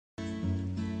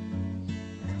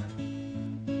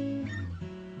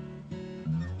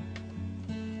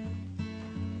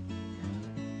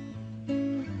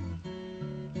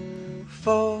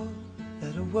4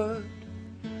 letter word,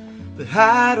 but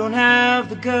I don't have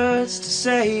the guts to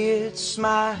say it.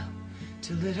 Smile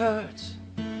till it hurts.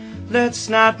 Let's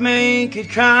not make it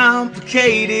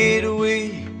complicated.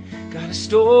 We got a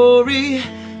story,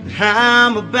 but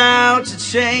I'm about to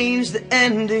change the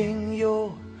ending.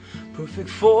 You're perfect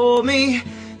for me,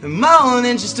 and more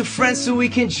than just a friend, so we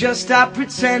can just stop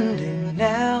pretending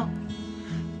now.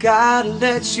 Gotta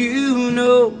let you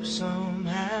know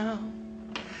somehow.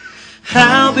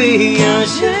 I'll be your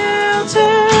shelter,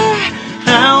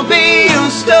 I'll be your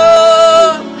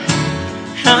storm,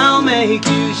 I'll make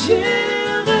you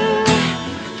shiver,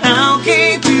 I'll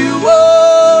keep you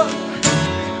warm,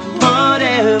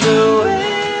 whatever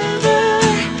weather,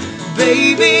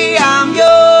 baby, I'm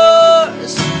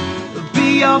yours.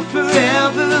 Be your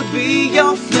forever, be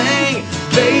your flame,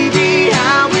 baby,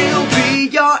 I will be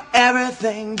your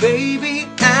everything, baby,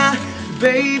 I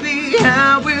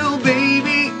will,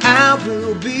 baby, I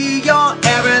will be your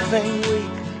everything.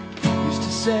 We used to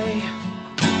say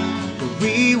that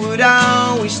we would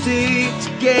always stick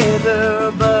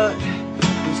together, but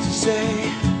used to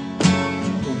say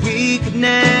that we could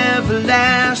never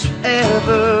last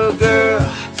forever. Girl,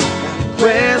 got a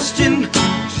question, would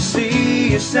you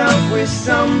see yourself with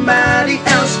somebody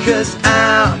else? 'Cause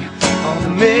I'm on a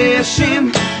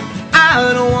mission,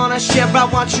 I don't wanna share, I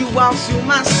want you all to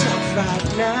myself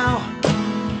right now.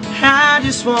 I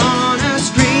just wanna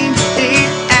scream it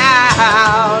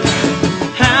out.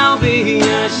 I'll be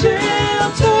your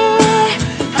shelter,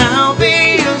 I'll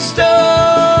be your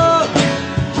storm,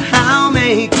 I'll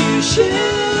make you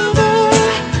shiver,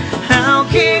 I'll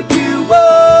keep you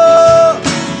warm,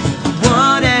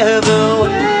 whatever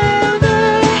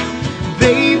weather,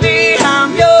 baby,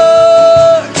 I'm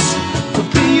yours.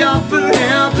 Be your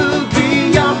forever,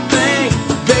 be your thing,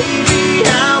 baby,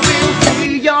 I will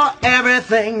be your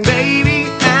everything, baby,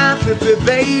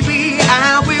 baby,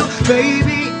 I will,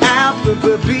 baby, I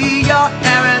will be your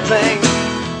everything.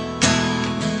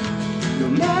 No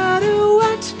matter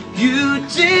what you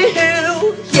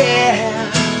do, yeah,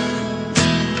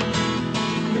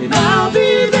 and I'll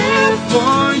be there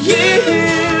for you.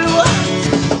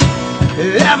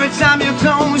 Every time you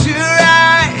close your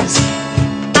eyes,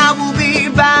 I will be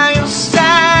by your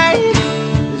side.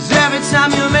 'Cause every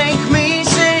time you make me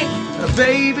sing,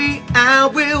 baby, I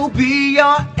will be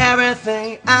your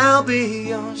everything. I'll be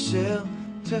your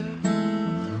shelter,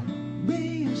 be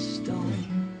your storm,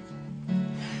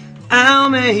 I'll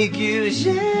make you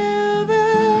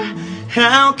shiver,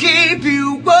 I'll keep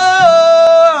you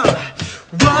warm,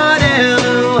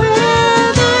 whatever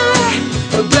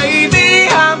weather, baby,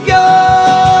 I'm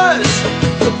yours.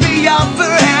 Be your